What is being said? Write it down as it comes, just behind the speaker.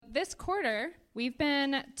this quarter, we've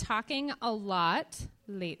been talking a lot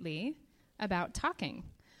lately about talking.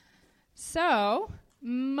 So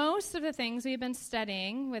most of the things we've been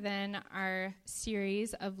studying within our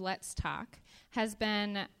series of Let's Talk has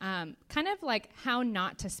been kind of like how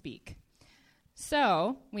not to speak.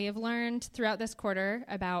 So we have learned throughout this quarter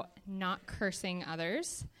about not cursing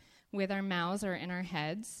others with our mouths or in our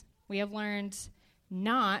heads. We have learned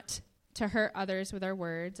not to hurt others with our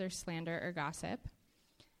words or slander or gossip.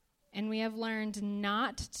 And we have learned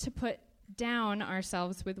not to put down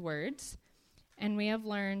ourselves with words. And we have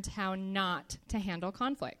learned how not to handle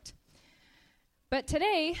conflict. But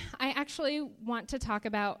today, I actually want to talk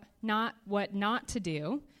about not what not to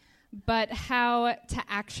do, but how to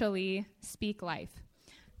actually speak life.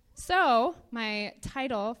 So, my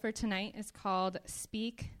title for tonight is called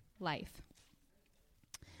Speak Life.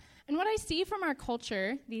 And what I see from our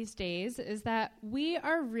culture these days is that we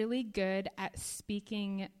are really good at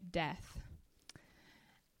speaking death.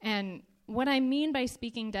 And what I mean by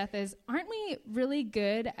speaking death is, aren't we really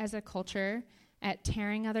good as a culture at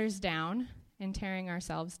tearing others down and tearing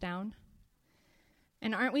ourselves down?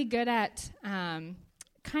 And aren't we good at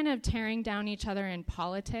kind of tearing down each other in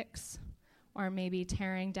politics, or maybe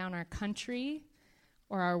tearing down our country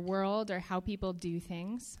or our world or how people do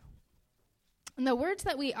things? And the words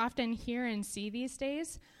that we often hear and see these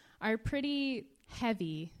days are pretty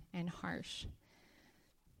heavy and harsh.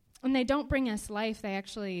 And they don't bring us life. They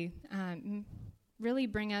actually really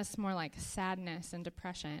bring us more like sadness and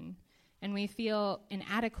depression. And we feel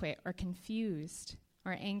inadequate or confused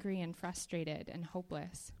or angry and frustrated and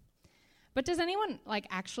hopeless. But does anyone like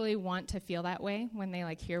actually want to feel that way when they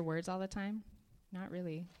like hear words all the time? Not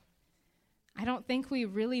really. I don't think we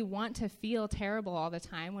really want to feel terrible all the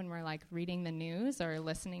time when we're like reading the news or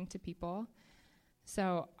listening to people.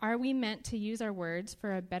 So are we meant to use our words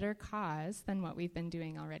for a better cause than what we've been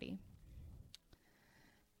doing already?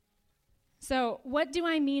 So what do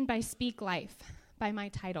I mean by speak life, by my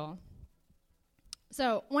title?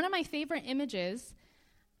 So one of my favorite images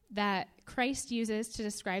that Christ uses to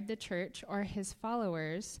describe the church or his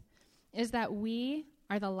followers is that we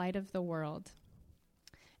are the light of the world.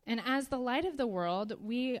 And as the light of the world,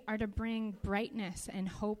 we are to bring brightness and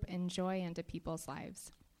hope and joy into people's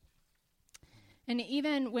lives. And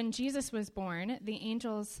even when Jesus was born, the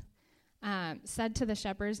angels said to the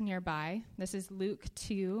shepherds nearby, this is Luke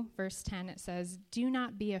 2, verse 10, it says, "Do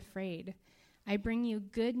not be afraid. I bring you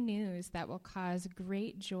good news that will cause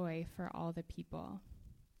great joy for all the people."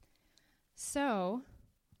 So,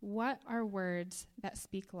 what are words that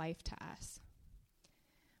speak life to us?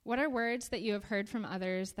 What are words that you have heard from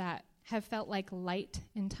others that have felt like light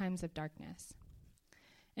in times of darkness?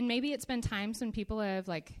 And maybe it's been times when people have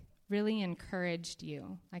like really encouraged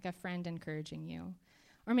you, like a friend encouraging you.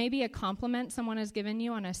 Or maybe a compliment someone has given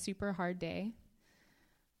you on a super hard day.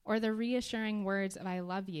 Or the reassuring words of "I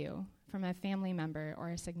love you" from a family member or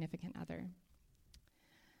a significant other.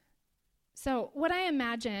 So what I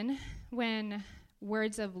imagine when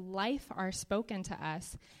words of life are spoken to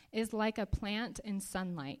us is like a plant in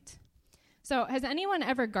sunlight. So has anyone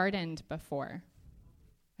ever gardened before?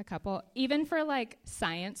 A couple? Even for like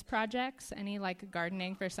science projects? Any like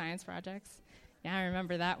gardening for science projects? Yeah, I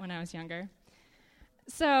remember that when I was younger.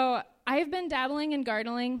 So I've been dabbling in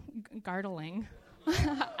gardening.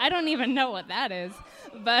 I don't even know what that is.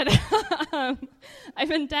 But I've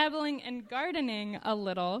been dabbling in gardening a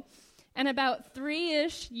little. And about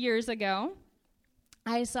 3-ish years ago,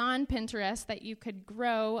 I saw on Pinterest that you could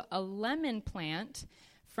grow a lemon plant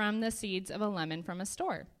from the seeds of a lemon from a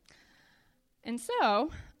store. And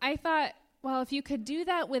so I thought, well, if you could do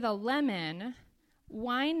that with a lemon,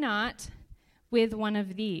 why not with one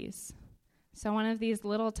of these? So one of these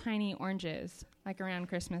little tiny oranges, like around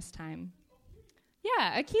Christmas time.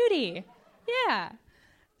 Yeah, a cutie. Yeah.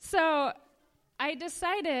 So I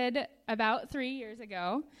decided about 3 years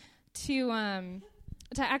ago to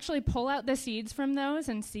actually pull out the seeds from those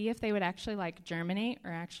and see if they would actually like germinate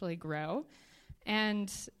or actually grow.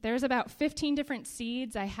 And there's about 15 different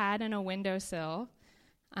seeds I had in a windowsill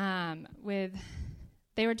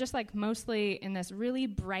they were just like mostly in this really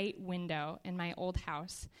bright window in my old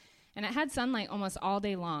house. And it had sunlight almost all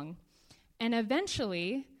day long. And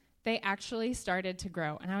eventually they actually started to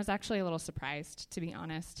grow. And I was actually a little surprised, to be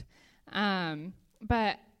honest.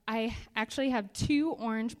 But I actually have 2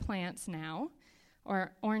 orange plants now,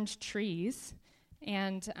 or orange trees.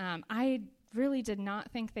 And I really did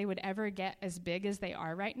not think they would ever get as big as they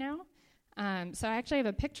are right now. So I actually have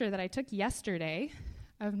a picture that I took yesterday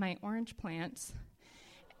of my orange plants.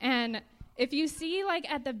 And if you see, like,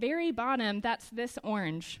 at the very bottom, that's this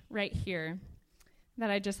orange right here that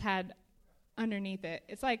I just had underneath it.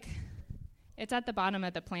 It's at the bottom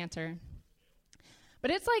of the planter.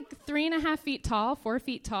 But it's like 3.5 feet tall, 4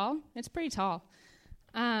 feet tall. It's pretty tall.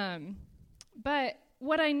 But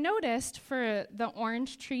what I noticed for the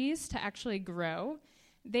orange trees to actually grow,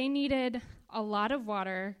 they needed a lot of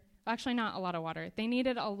water. Actually, not a lot of water. They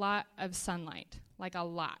needed a lot of sunlight, like a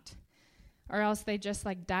lot. Or else they just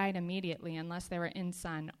died immediately unless they were in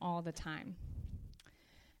sun all the time.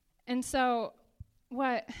 And so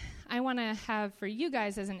what I want to have for you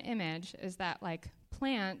guys as an image is that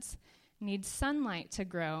plants need sunlight to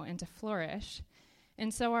grow and to flourish.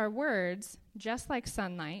 And so our words, just like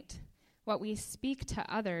sunlight, what we speak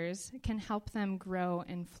to others can help them grow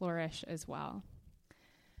and flourish as well.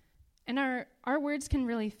 And our words can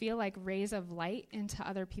really feel like rays of light into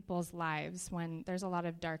other people's lives when there's a lot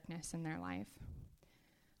of darkness in their life.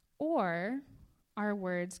 Or our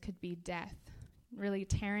words could be death, really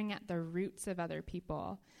tearing at the roots of other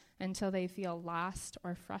people until they feel lost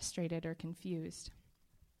or frustrated or confused.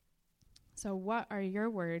 So what are your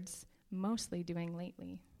words mostly doing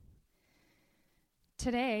lately?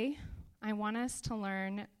 Today, I want us to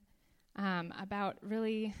learn about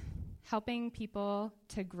really helping people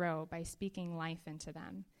to grow by speaking life into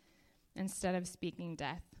them instead of speaking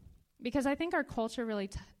death. Because I think our culture really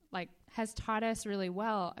has taught us really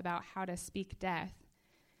well about how to speak death.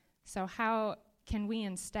 So how can we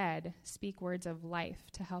instead speak words of life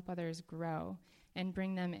to help others grow and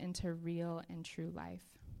bring them into real and true life?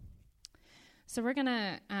 So we're going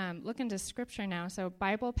to look into Scripture now. So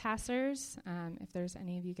Bible passers, if there's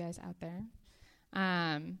any of you guys out there.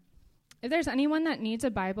 If there's anyone that needs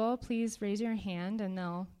a Bible, please raise your hand and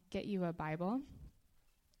they'll get you a Bible.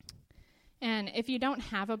 And if you don't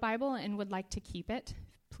have a Bible and would like to keep it,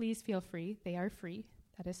 please feel free. They are free.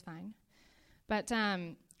 That is fine. But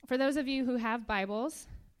for those of you who have Bibles,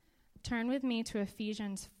 turn with me to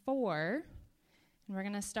Ephesians 4. And we're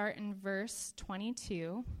going to start in verse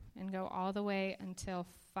 22 and go all the way until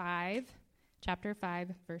chapter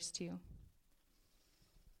 5, verse 2.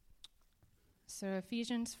 So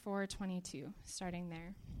Ephesians 4:22, starting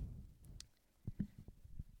there.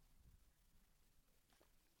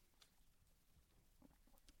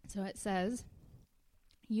 So it says,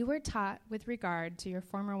 "You were taught with regard to your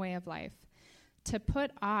former way of life to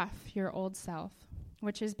put off your old self,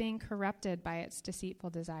 which is being corrupted by its deceitful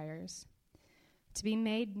desires, to be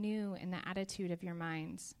made new in the attitude of your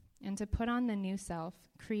minds, and to put on the new self,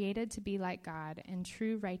 created to be like God in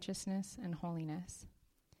true righteousness and holiness.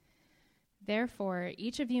 Therefore,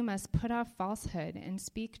 each of you must put off falsehood and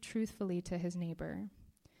speak truthfully to his neighbor,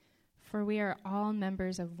 for we are all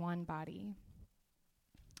members of one body.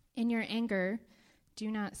 In your anger, do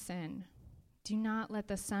not sin. Do not let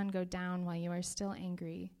the sun go down while you are still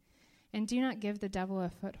angry, and do not give the devil a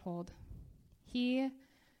foothold. He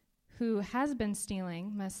who has been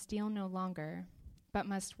stealing must steal no longer, but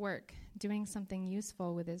must work, doing something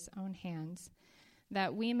useful with his own hands,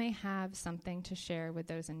 that we may have something to share with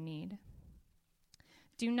those in need.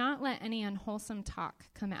 Do not let any unwholesome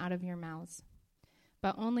talk come out of your mouths,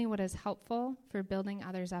 but only what is helpful for building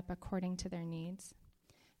others up according to their needs,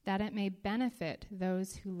 that it may benefit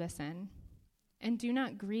those who listen. And do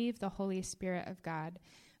not grieve the Holy Spirit of God,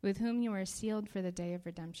 with whom you are sealed for the day of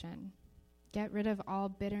redemption. Get rid of all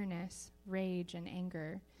bitterness, rage, and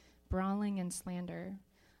anger, brawling and slander,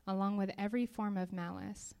 along with every form of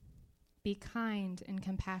malice. Be kind and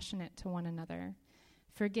compassionate to one another,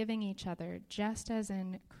 forgiving each other, just as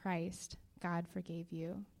in Christ God forgave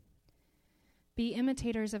you. Be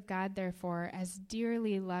imitators of God, therefore, as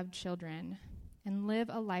dearly loved children, and live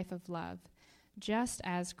a life of love, just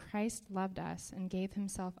as Christ loved us and gave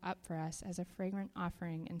himself up for us as a fragrant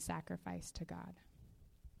offering and sacrifice to God."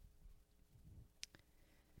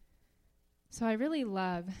 So I really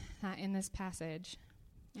love that in this passage,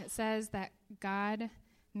 it says that God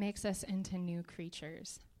makes us into new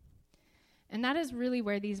creatures. And that is really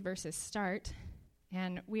where these verses start,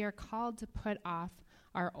 and we are called to put off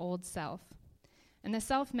our old self. And the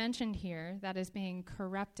self mentioned here that is being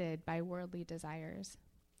corrupted by worldly desires.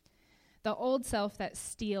 The old self that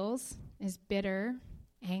steals is bitter,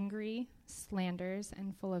 angry, slanders,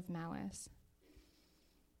 and full of malice.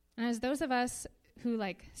 And as those of us who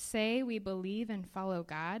say we believe and follow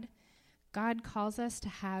God, God calls us to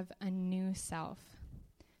have a new self,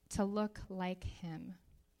 to look like him.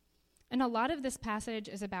 And a lot of this passage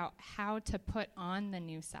is about how to put on the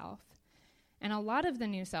new self. And a lot of the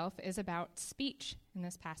new self is about speech in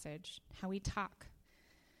this passage, how we talk.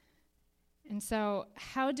 And so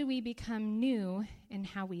how do we become new in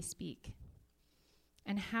how we speak?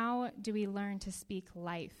 And how do we learn to speak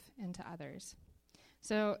life into others?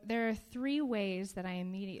 So there are 3 ways that I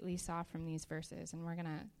immediately saw from these verses, and we're going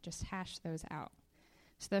to just hash those out.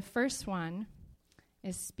 So the first one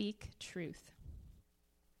is speak truth.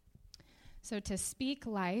 So to speak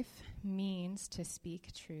life means to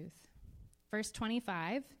speak truth. Verse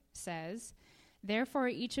 25 says, "Therefore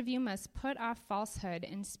each of you must put off falsehood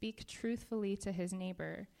and speak truthfully to his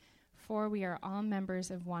neighbor, for we are all members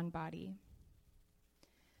of one body."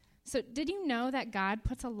 So did you know that God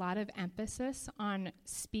puts a lot of emphasis on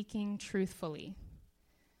speaking truthfully?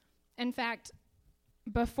 In fact,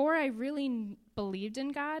 before I really believed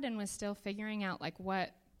in God and was still figuring out like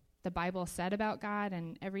what the Bible said about God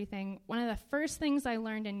and everything, one of the first things I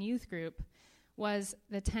learned in youth group was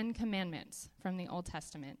the 10 Commandments from the Old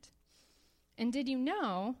Testament. And did you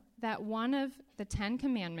know that one of the 10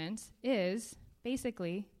 Commandments is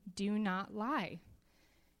basically do not lie?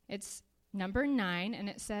 It's number 9, and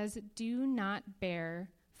it says, do not bear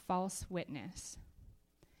false witness.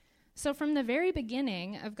 So from the very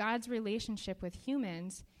beginning of God's relationship with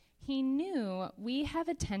humans, he knew we have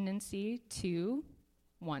a tendency to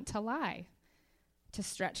want to lie, to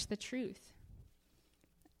stretch the truth.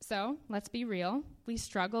 So let's be real. We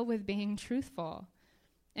struggle with being truthful.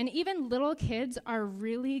 And even little kids are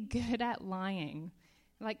really good at lying.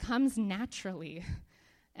 Like, comes naturally.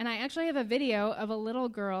 And I actually have a video of a little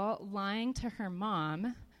girl lying to her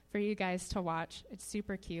mom for you guys to watch. It's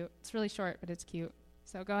super cute. It's really short, but it's cute.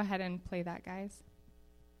 So go ahead and play that, guys.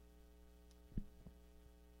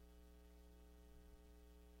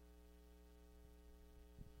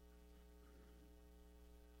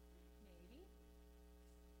 Maybe.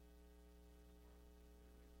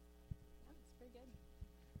 Oh, it's pretty good.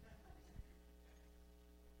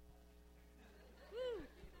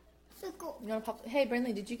 So cool. You want to pop? Hey,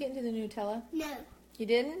 Brinley, did you get into the Nutella? No. You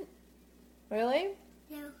didn't? Really?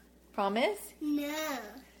 No. Promise? No.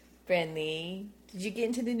 Brinley, did you get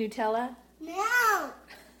into the Nutella? No.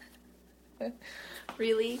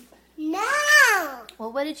 Really? No.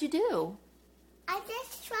 Well, what did you do? I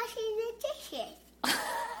just washing the dishes.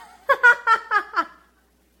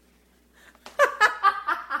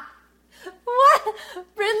 What?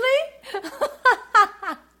 Brinley?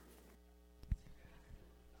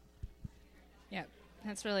 Yep,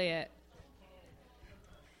 that's really it.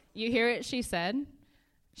 You hear what she said?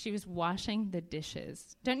 She was washing the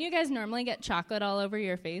dishes. Don't you guys normally get chocolate all over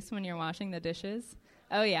your face when you're washing the dishes?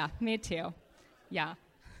 Oh, yeah, me too. Yeah.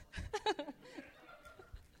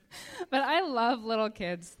 But I love little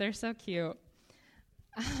kids. They're so cute.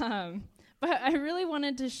 But I really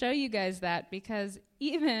wanted to show you guys that because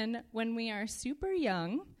even when we are super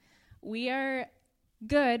young, we are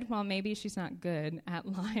good. Well, maybe she's not good at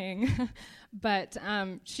lying, but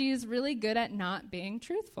she's really good at not being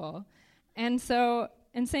truthful. And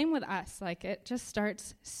same with us. Like, it just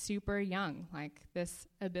starts super young, like this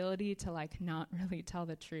ability to like not really tell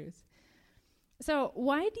the truth. So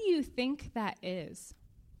why do you think that is?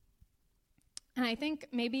 And I think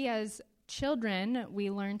maybe as children, we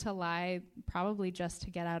learn to lie probably just to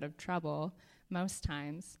get out of trouble most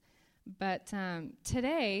times. But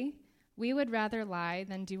today, we would rather lie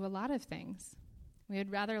than do a lot of things. We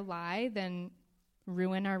would rather lie than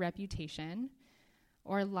ruin our reputation,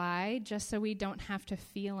 or lie just so we don't have to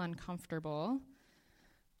feel uncomfortable,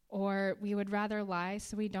 or we would rather lie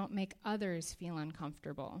so we don't make others feel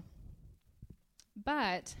uncomfortable.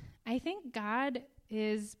 But I think God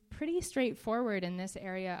is pretty straightforward in this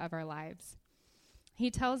area of our lives. He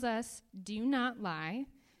tells us, do not lie,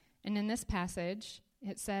 and in this passage,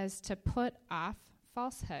 it says to put off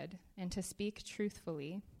falsehood and to speak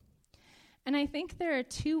truthfully. And I think there are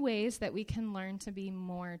 2 ways that we can learn to be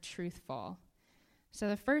more truthful. So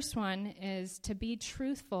the first one is to be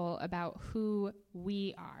truthful about who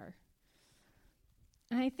we are.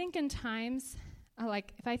 And I think in times,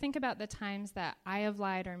 like if I think about the times that I have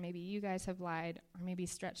lied, or maybe you guys have lied, or maybe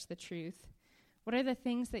stretched the truth, what are the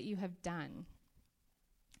things that you have done?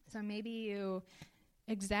 So maybe you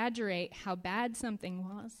exaggerate how bad something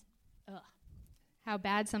was,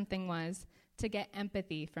 to get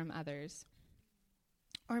empathy from others.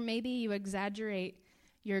 Or maybe you exaggerate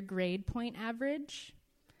your grade point average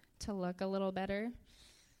to look a little better.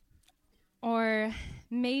 Or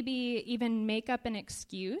maybe even make up an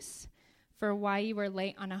excuse for why you were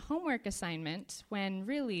late on a homework assignment when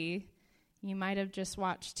really you might have just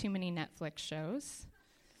watched too many Netflix shows.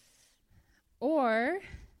 Or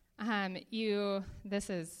this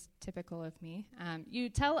is typical of me, you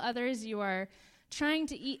tell others you are trying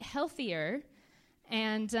to eat healthier,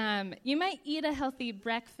 and you might eat a healthy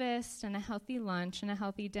breakfast and a healthy lunch and a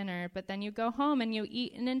healthy dinner, but then you go home and you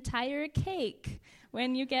eat an entire cake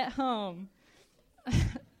when you get home.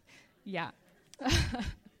 Yeah.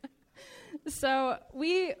 So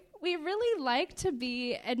we really like to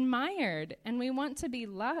be admired, and we want to be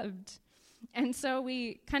loved. And so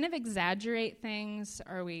we kind of exaggerate things,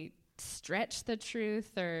 or we stretch the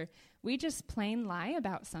truth, or we just plain lie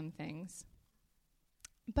about some things.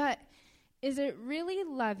 But is it really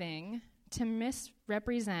loving to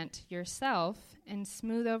misrepresent yourself and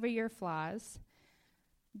smooth over your flaws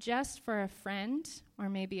just for a friend or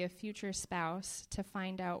maybe a future spouse to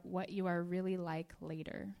find out what you are really like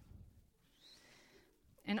later?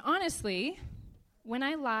 And honestly, when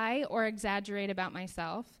I lie or exaggerate about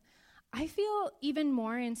myself, I feel even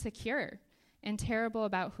more insecure and terrible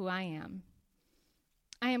about who I am.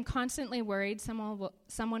 I am constantly worried someone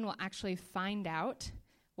will actually find out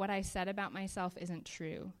what I said about myself isn't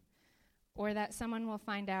true, or that someone will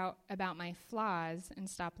find out about my flaws and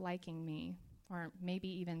stop liking me, or maybe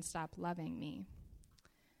even stop loving me.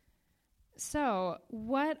 So,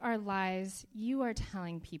 what are lies you are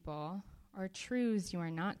telling people, or truths you are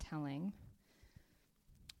not telling?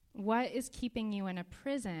 What is keeping you in a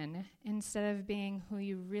prison instead of being who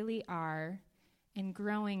you really are and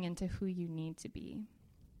growing into who you need to be?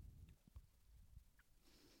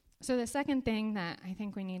 So the second thing that I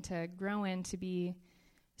think we need to grow in to be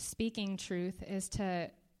speaking truth is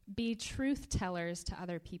to be truth tellers to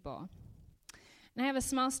other people. And I have a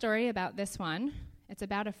small story about this one. It's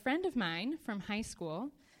about a friend of mine from high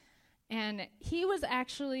school, and he was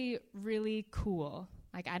actually really cool.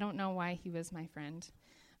 Like, I don't know why he was my friend,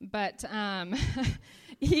 but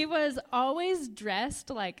he was always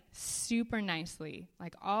dressed, like, super nicely,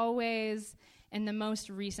 like, always in the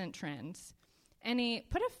most recent trends. And he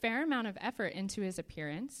put a fair amount of effort into his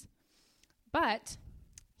appearance, but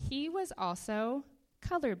he was also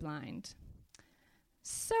colorblind.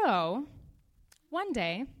 So, one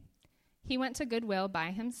day, he went to Goodwill by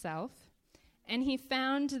himself, and he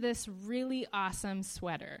found this really awesome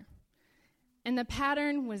sweater. And the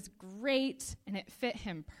pattern was great, and it fit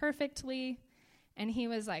him perfectly, and he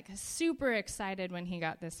was, like, super excited when he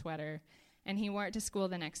got this sweater, and he wore it to school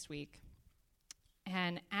the next week.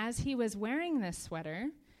 And as he was wearing this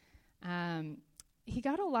sweater, he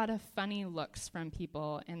got a lot of funny looks from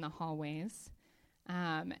people in the hallways.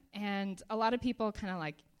 And a lot of people kind of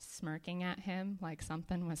like smirking at him like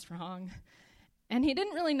something was wrong. And he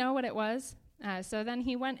didn't really know what it was. So then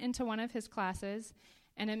he went into one of his classes,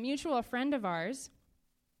 and a mutual friend of ours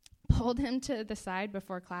pulled him to the side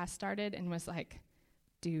before class started and was like,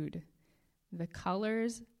 "Dude, the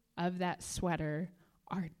colors of that sweater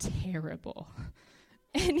are terrible."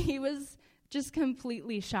 And he was just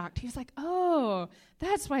completely shocked. He was like, "Oh,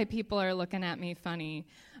 that's why people are looking at me funny."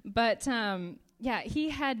 But he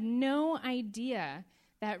had no idea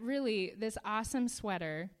that really this awesome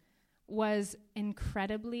sweater was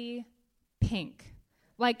incredibly pink.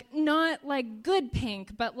 Like, not like good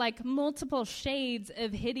pink, but like multiple shades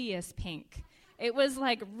of hideous pink. It was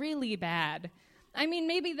like really bad. I mean,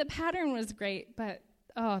 maybe the pattern was great, but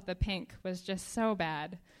the pink was just so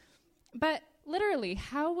bad. But literally,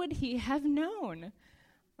 how would he have known?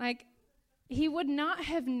 Like, he would not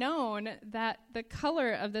have known that the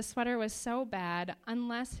color of the sweater was so bad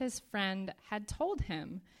unless his friend had told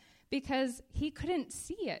him, because he couldn't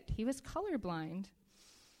see it. He was colorblind.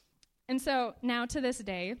 And so now to this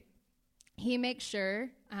day, he makes sure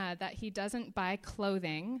that he doesn't buy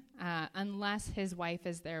clothing unless his wife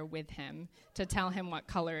is there with him to tell him what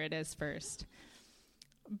color it is first.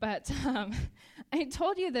 But I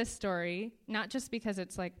told you this story, not just because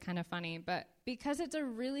it's like kind of funny, but because it's a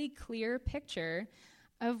really clear picture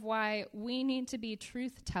of why we need to be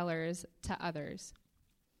truth tellers to others.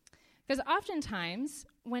 Because oftentimes,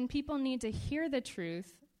 when people need to hear the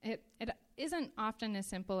truth, it isn't often as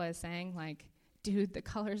simple as saying, like, "Dude, the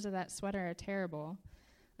colors of that sweater are terrible."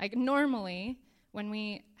 Like, normally, when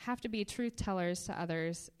we have to be truth tellers to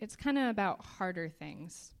others, it's kind of about harder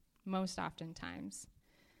things, most oftentimes.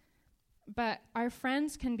 But our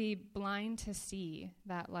friends can be blind to see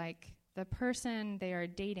that, like, the person they are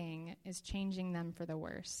dating is changing them for the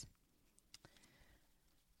worse.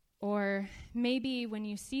 Or maybe when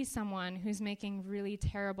you see someone who's making really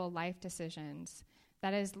terrible life decisions,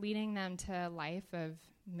 that is leading them to a life of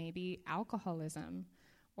maybe alcoholism,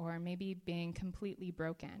 or maybe being completely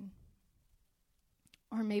broken.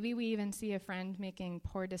 Or maybe we even see a friend making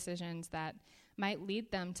poor decisions that might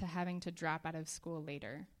lead them to having to drop out of school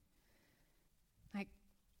later. Like,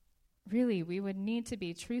 really, we would need to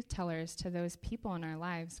be truth tellers to those people in our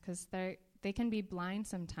lives, because they can be blind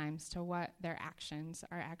sometimes to what their actions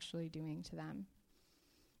are actually doing to them.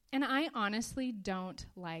 And I honestly don't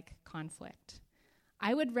like conflict.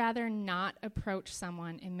 I would rather not approach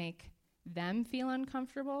someone and make them feel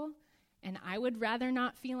uncomfortable and I would rather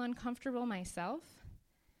not feel uncomfortable myself.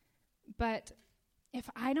 But if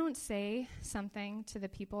I don't say something to the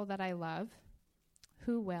people that I love,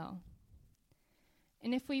 who will?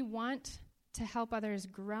 And if we want to help others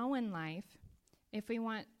grow in life, if we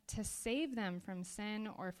want to save them from sin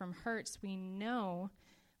or from hurts we know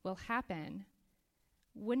will happen,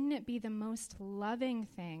 wouldn't it be the most loving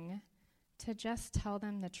thing to just tell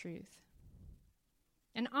them the truth?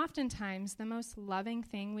 And oftentimes, the most loving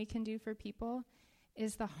thing we can do for people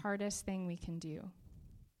is the hardest thing we can do.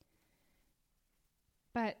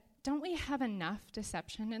 But don't we have enough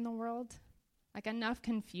deception in the world? Like enough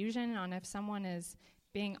confusion on if someone is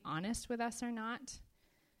being honest with us or not?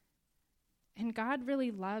 And God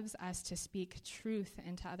really loves us to speak truth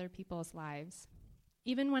into other people's lives,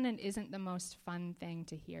 even when it isn't the most fun thing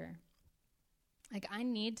to hear. Like, I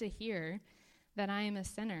need to hear that I am a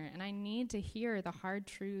sinner, and I need to hear the hard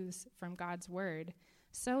truths from God's word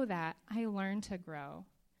so that I learn to grow.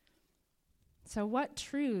 So what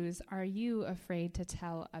truths are you afraid to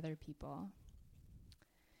tell other people?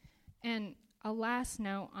 And a last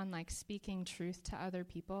note on speaking truth to other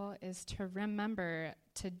people is to remember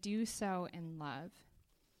to do so in love.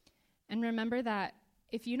 And remember that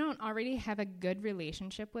if you don't already have a good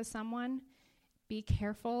relationship with someone, be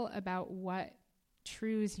careful about what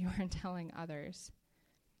truths you are telling others.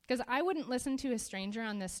 Because I wouldn't listen to a stranger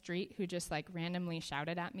on the street who just randomly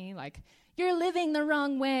shouted at me "You're living the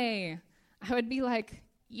wrong way." I would be like,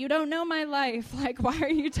 "You don't know my life. Why are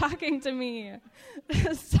you talking to me?"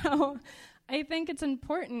 So I think it's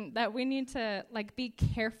important that we need to be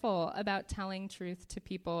careful about telling truth to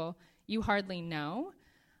people you hardly know,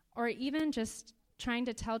 or even just trying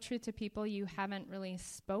to tell truth to people you haven't really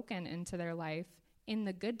spoken into their life in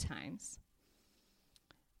the good times.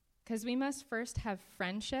 Because we must first have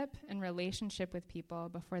friendship and relationship with people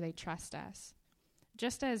before they trust us,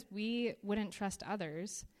 just as we wouldn't trust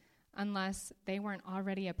others unless they weren't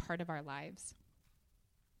already a part of our lives,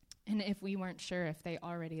 and if we weren't sure if they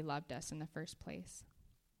already loved us in the first place.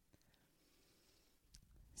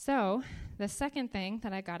 So, the second thing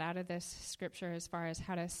that I got out of this scripture as far as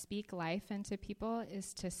how to speak life into people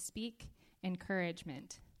is to speak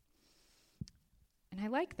encouragement. And I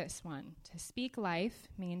like this one. To speak life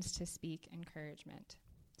means to speak encouragement.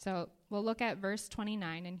 So we'll look at verse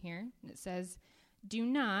 29 in here. It says, "Do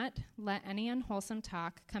not let any unwholesome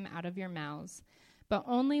talk come out of your mouths, but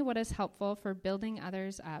only what is helpful for building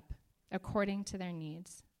others up according to their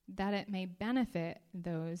needs, that it may benefit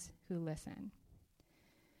those who listen."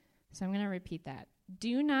 So I'm going to repeat that.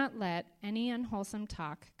 Do not let any unwholesome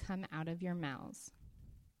talk come out of your mouths.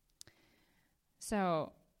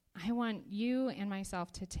 So I want you and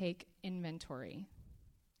myself to take inventory.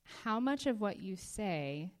 How much of what you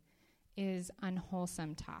say is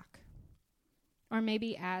unwholesome talk? Or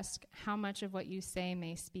maybe ask how much of what you say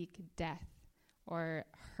may speak death or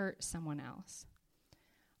hurt someone else.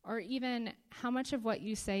 Or even how much of what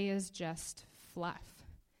you say is just fluff.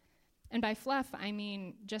 And by fluff, I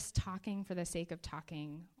mean just talking for the sake of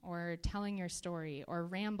talking, or telling your story, or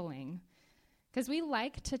rambling. Because we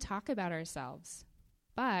like to talk about ourselves,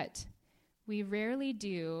 but we rarely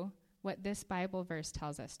do what this Bible verse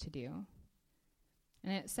tells us to do.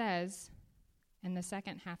 And it says, in the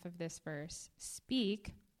second half of this verse,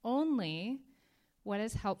 speak only what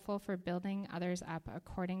is helpful for building others up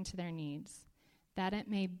according to their needs, that it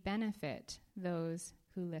may benefit those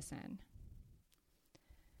who listen.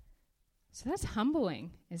 So that's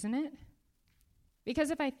humbling, isn't it?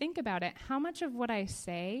 Because if I think about it, how much of what I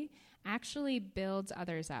say actually builds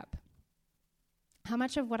others up? How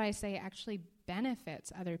much of what I say actually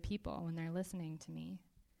benefits other people when they're listening to me?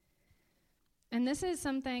 And this is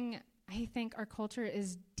something I think our culture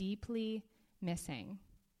is deeply missing.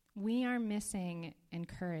 We are missing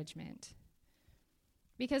encouragement.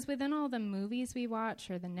 Because within all the movies we watch,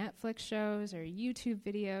 or the Netflix shows, or YouTube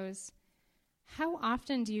videos, how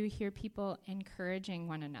often do you hear people encouraging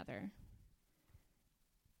one another?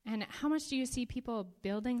 And how much do you see people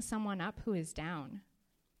building someone up who is down?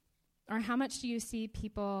 Or how much do you see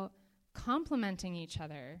people complimenting each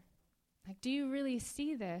other? Do you really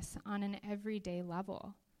see this on an everyday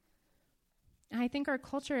level? And I think our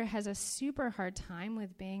culture has a super hard time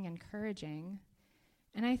with being encouraging.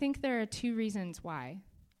 And I think there are two reasons why.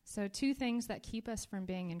 So 2 things that keep us from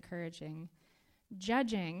being encouraging.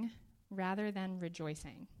 Judging rather than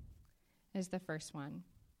rejoicing is the first one.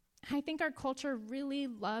 I think our culture really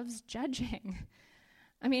loves judging.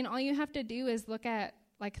 I mean, all you have to do is look at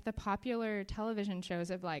the popular television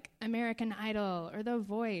shows of American Idol or The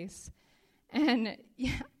Voice. And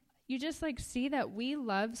you just see that we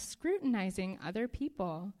love scrutinizing other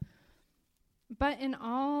people. But in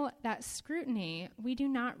all that scrutiny, we do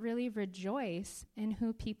not really rejoice in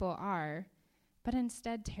who people are, but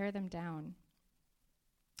instead tear them down.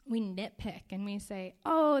 We nitpick and we say,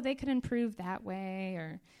 oh, they could improve that way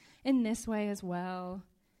or in this way as well.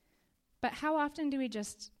 But how often do we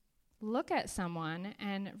just look at someone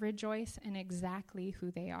and rejoice in exactly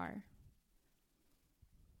who they are?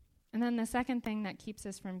 And then the second thing that keeps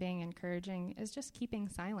us from being encouraging is just keeping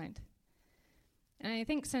silent. And I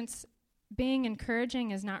think since being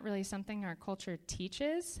encouraging is not really something our culture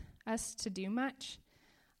teaches us to do much,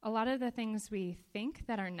 a lot of the things we think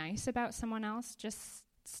that are nice about someone else just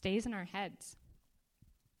stays in our heads.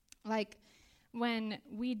 Like when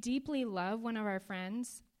we deeply love one of our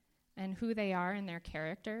friends and who they are and their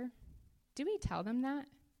character, do we tell them that?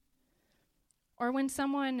 Or when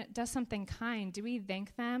someone does something kind, do we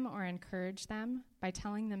thank them or encourage them by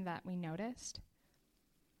telling them that we noticed?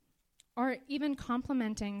 Or even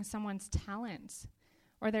complimenting someone's talents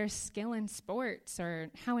or their skill in sports or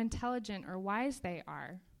how intelligent or wise they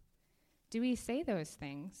are. Do we say those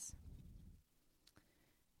things?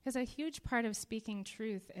 Because a huge part of speaking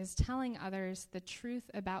truth is telling others the truth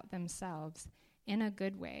about themselves in a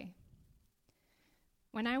good way.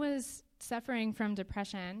 When I was suffering from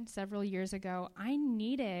depression several years ago, I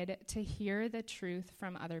needed to hear the truth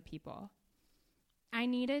from other people. I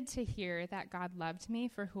needed to hear that God loved me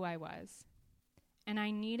for who I was. And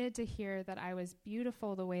I needed to hear that I was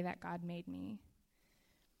beautiful the way that God made me.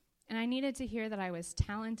 And I needed to hear that I was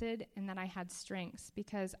talented and that I had strengths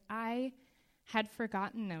because I had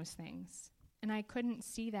forgotten those things. And I couldn't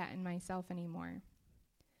see that in myself anymore.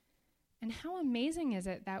 And how amazing is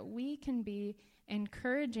it that we can be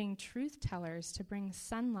encouraging truth tellers to bring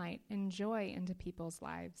sunlight and joy into people's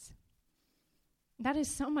lives? That is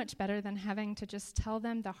so much better than having to just tell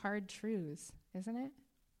them the hard truths, isn't it?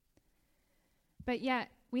 But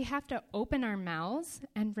yet, we have to open our mouths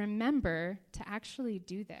and remember to actually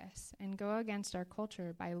do this and go against our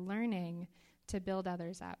culture by learning to build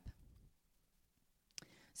others up.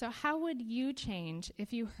 So how would you change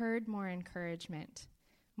if you heard more encouragement,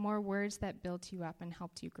 more words that built you up and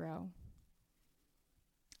helped you grow?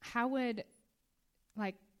 How would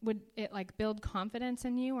it build confidence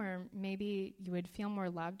in you, or maybe you would feel more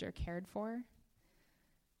loved or cared for?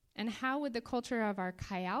 And how would the culture of our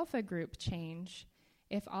Chi Alpha group change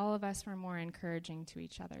if all of us were more encouraging to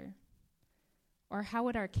each other? Or how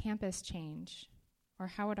would our campus change? Or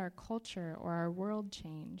how would our culture or our world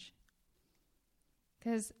change?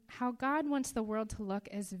 Because how God wants the world to look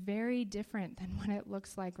is very different than what it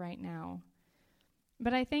looks like right now.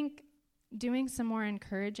 But I think doing some more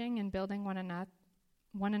encouraging and building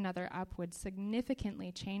one another up would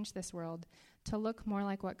significantly change this world to look more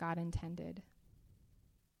like what God intended.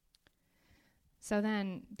 So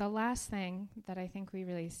then, the last thing that I think we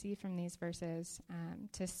really see from these verses,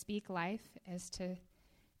 to speak life is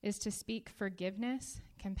to speak forgiveness,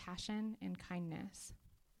 compassion, and kindness.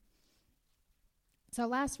 So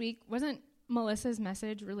last week, wasn't Melissa's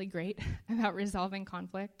message really great about resolving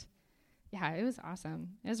conflict? Yeah, it was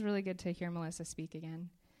awesome. It was really good to hear Melissa speak again.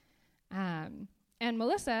 And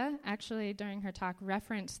Melissa, actually, during her talk,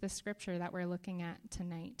 referenced the scripture that we're looking at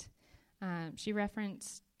tonight. She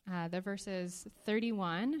referenced the verses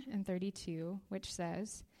 31 and 32, which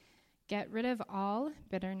says, "Get rid of all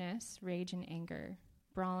bitterness, rage, and anger,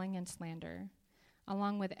 brawling and slander,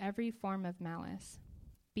 along with every form of malice.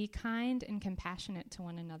 Be kind and compassionate to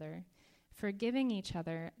one another, forgiving each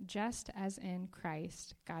other, just as in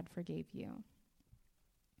Christ God forgave you."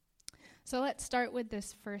 So let's start with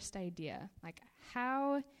this first idea.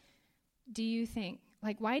 How do you think,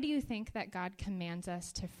 why do you think that God commands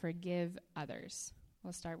us to forgive others?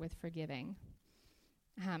 We'll start with forgiving.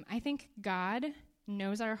 I think God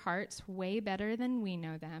knows our hearts way better than we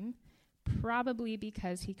know them, probably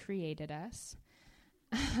because he created us.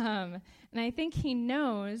 And I think he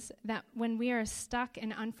knows that when we are stuck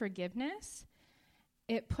in unforgiveness,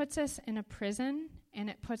 it puts us in a prison and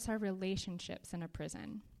it puts our relationships in a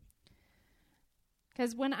prison.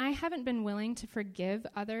 Because when I haven't been willing to forgive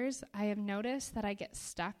others, I have noticed that I get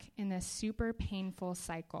stuck in this super painful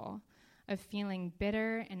cycle of feeling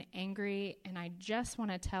bitter and angry, and I just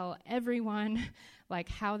want to tell everyone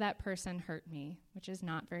how that person hurt me, which is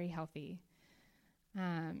not very healthy.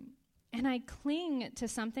 And I cling to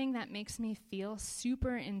something that makes me feel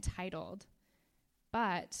super entitled,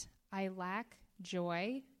 but I lack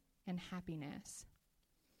joy and happiness.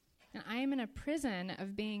 And I am in a prison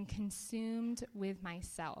of being consumed with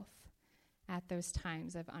myself at those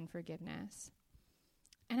times of unforgiveness.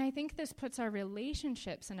 And I think this puts our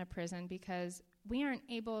relationships in a prison because we aren't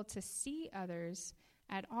able to see others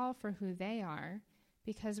at all for who they are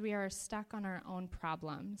because we are stuck on our own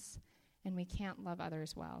problems and we can't love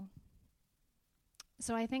others well.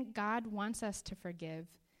 So I think God wants us to forgive,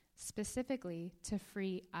 specifically to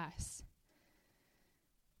free us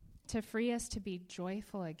to be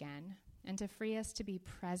joyful again, and to free us to be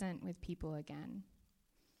present with people again.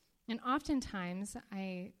 And oftentimes,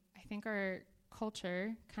 I think our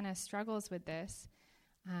culture kind of struggles with this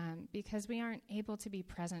because we aren't able to be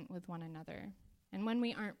present with one another. And when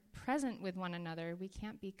we aren't present with one another, we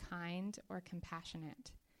can't be kind or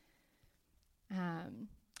compassionate. And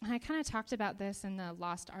I kind of talked about this in the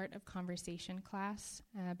Lost Art of Conversation class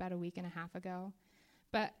about a week and a half ago.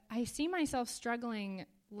 But I see myself struggling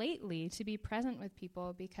lately to be present with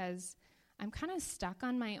people because I'm kind of stuck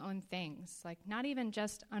on my own things. Like, not even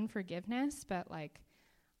just unforgiveness, but like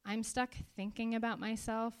I'm stuck thinking about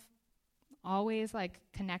myself, always like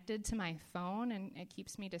connected to my phone, and it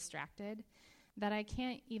keeps me distracted, that I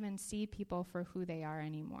can't even see people for who they are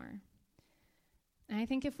anymore. And I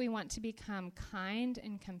think if we want to become kind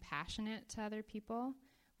and compassionate to other people,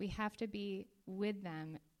 we have to be with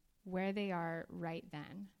them where they are right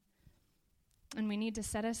then. And we need to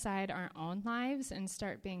set aside our own lives and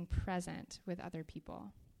start being present with other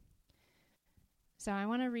people. So I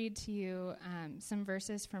want to read to you some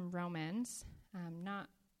verses from Romans, not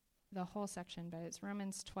the whole section, but it's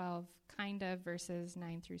Romans 12, kind of verses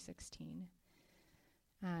 9 through 16.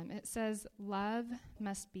 It says, "Love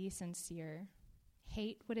must be sincere.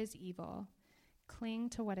 Hate what is evil. Cling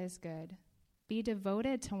to what is good. Be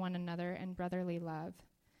devoted to one another in brotherly love.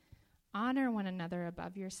 Honor one another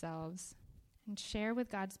above yourselves, and share with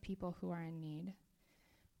God's people who are in need.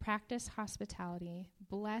 Practice hospitality.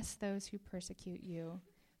 Bless those who persecute you.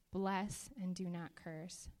 Bless and do not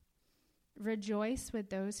curse. Rejoice with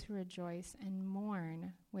those who rejoice, and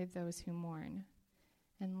mourn with those who mourn,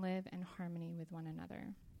 and live in harmony with one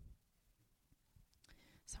another."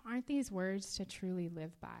 So aren't these words to truly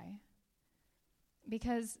live by?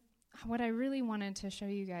 Because what I really wanted to show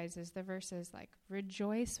you guys is the verses like,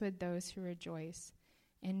 rejoice with those who rejoice,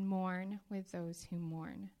 and mourn with those who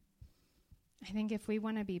mourn. I think if we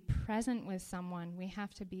want to be present with someone, we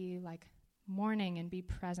have to be like mourning and be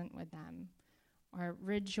present with them, or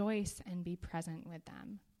rejoice and be present with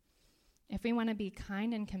them. If we want to be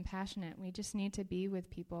kind and compassionate, we just need to be with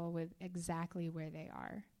people with exactly where they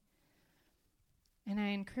are. And I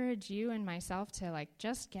encourage you and myself to like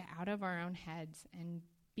just get out of our own heads and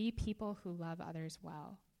be people who love others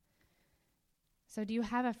well. So do you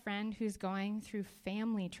have a friend who's going through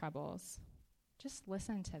family troubles? Just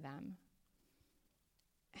listen to them.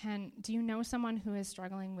 And do you know someone who is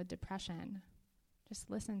struggling with depression? Just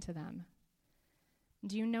listen to them.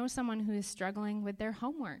 Do you know someone who is struggling with their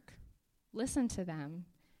homework? Listen to them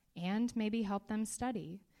and maybe help them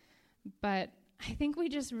study. But I think we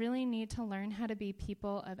just really need to learn how to be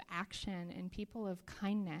people of action and people of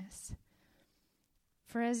kindness.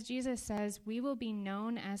 For as Jesus says, we will be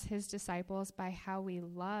known as his disciples by how we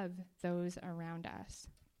love those around us.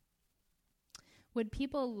 Would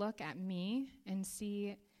people look at me and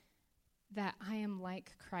see that I am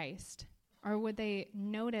like Christ? Or would they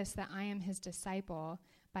notice that I am his disciple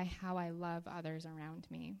by how I love others around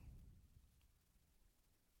me?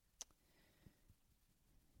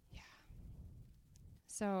 Yeah.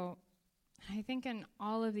 So I think in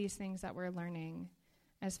all of these things that we're learning,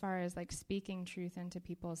 as far as like speaking truth into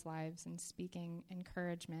people's lives and speaking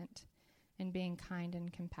encouragement and being kind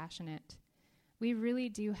and compassionate, we really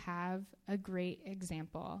do have a great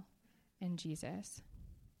example in Jesus.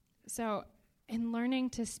 So in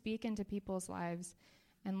learning to speak into people's lives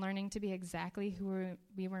and learning to be exactly who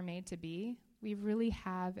we were made to be, we really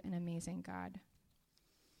have an amazing God.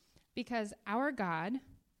 Because our God,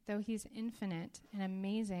 though he's infinite and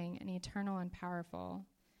amazing and eternal and powerful,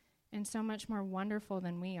 and so much more wonderful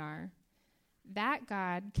than we are, that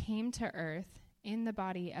God came to earth in the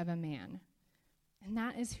body of a man. And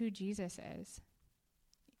that is who Jesus is.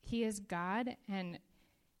 He is God, and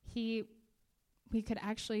we could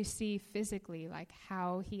actually see physically like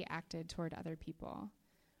how he acted toward other people.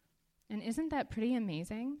 And isn't that pretty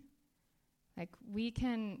amazing? Like, we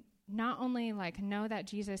can not only like know that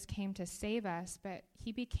Jesus came to save us, but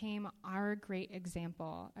he became our great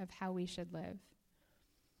example of how we should live.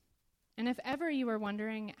 And if ever you were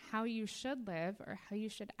wondering how you should live or how you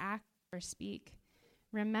should act or speak,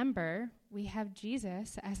 remember we have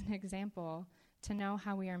Jesus as an example to know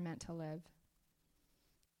how we are meant to live.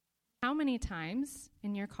 How many times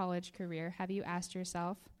in your college career have you asked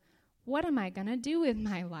yourself, what am I going to do with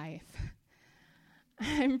my life?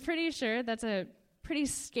 I'm pretty sure that's a pretty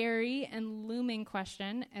scary and looming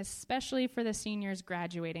question, especially for the seniors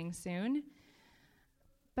graduating soon.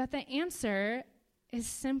 But the answer is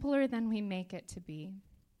simpler than we make it to be.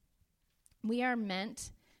 We are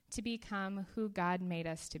meant to become who God made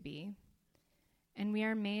us to be. And we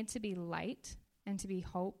are made to be light and to be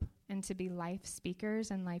hope and to be life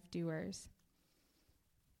speakers and life doers.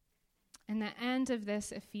 And the end of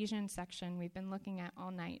this Ephesians section we've been looking at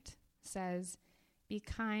all night says, "Be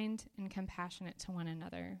kind and compassionate to one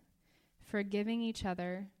another, forgiving each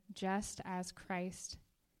other just as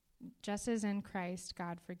in Christ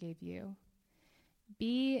God forgave you.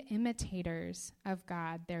 Be imitators of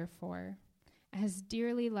God, therefore, as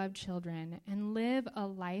dearly loved children, and live a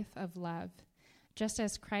life of love, just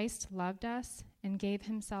as Christ loved us and gave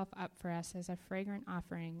himself up for us as a fragrant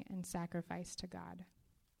offering and sacrifice to God."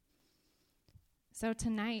 So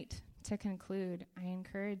tonight, to conclude, I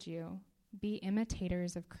encourage you, be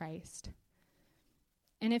imitators of Christ.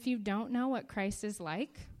 And if you don't know what Christ is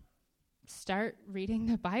like, start reading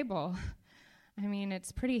the Bible. I mean,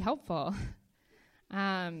 it's pretty helpful.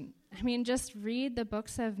 Just read the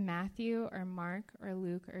books of Matthew or Mark or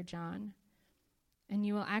Luke or John, and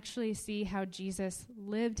you will actually see how Jesus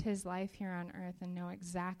lived his life here on earth and know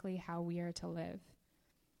exactly how we are to live.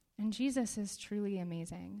 And Jesus is truly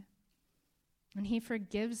amazing. And he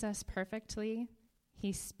forgives us perfectly,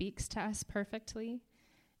 he speaks to us perfectly,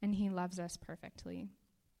 and he loves us perfectly.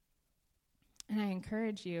 And I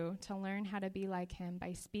encourage you to learn how to be like him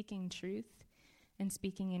by speaking truth and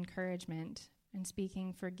speaking encouragement and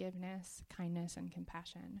speaking forgiveness, kindness, and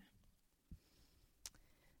compassion.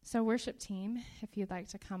 So worship team, if you'd like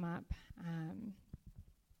to come up.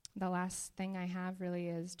 The last thing I have really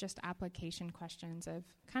is just application questions of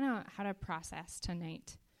kind of how to process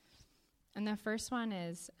tonight. And the first one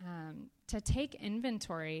is to take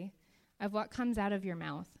inventory of what comes out of your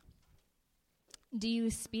mouth. Do you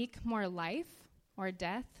speak more life or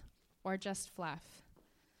death or just fluff?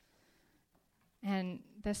 And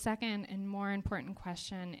the second and more important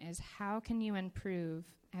question is, how can you improve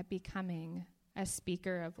at becoming a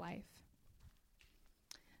speaker of life?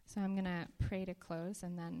 So I'm going to pray to close,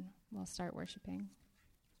 and then we'll start worshiping.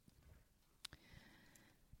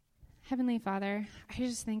 Heavenly Father, I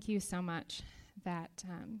just thank you so much that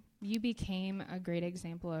you became a great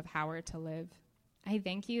example of how we're to live. I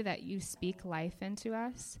thank you that you speak life into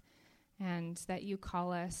us and that you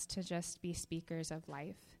call us to just be speakers of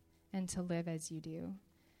life and to live as you do.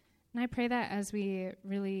 And I pray that as we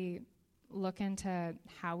really look into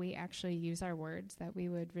how we actually use our words, that we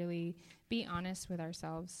would really be honest with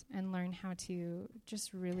ourselves and learn how to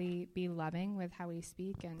just really be loving with how we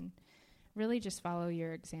speak and really just follow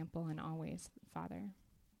your example in all ways, Father.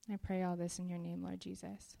 I pray all this in your name, Lord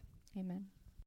Jesus. Amen.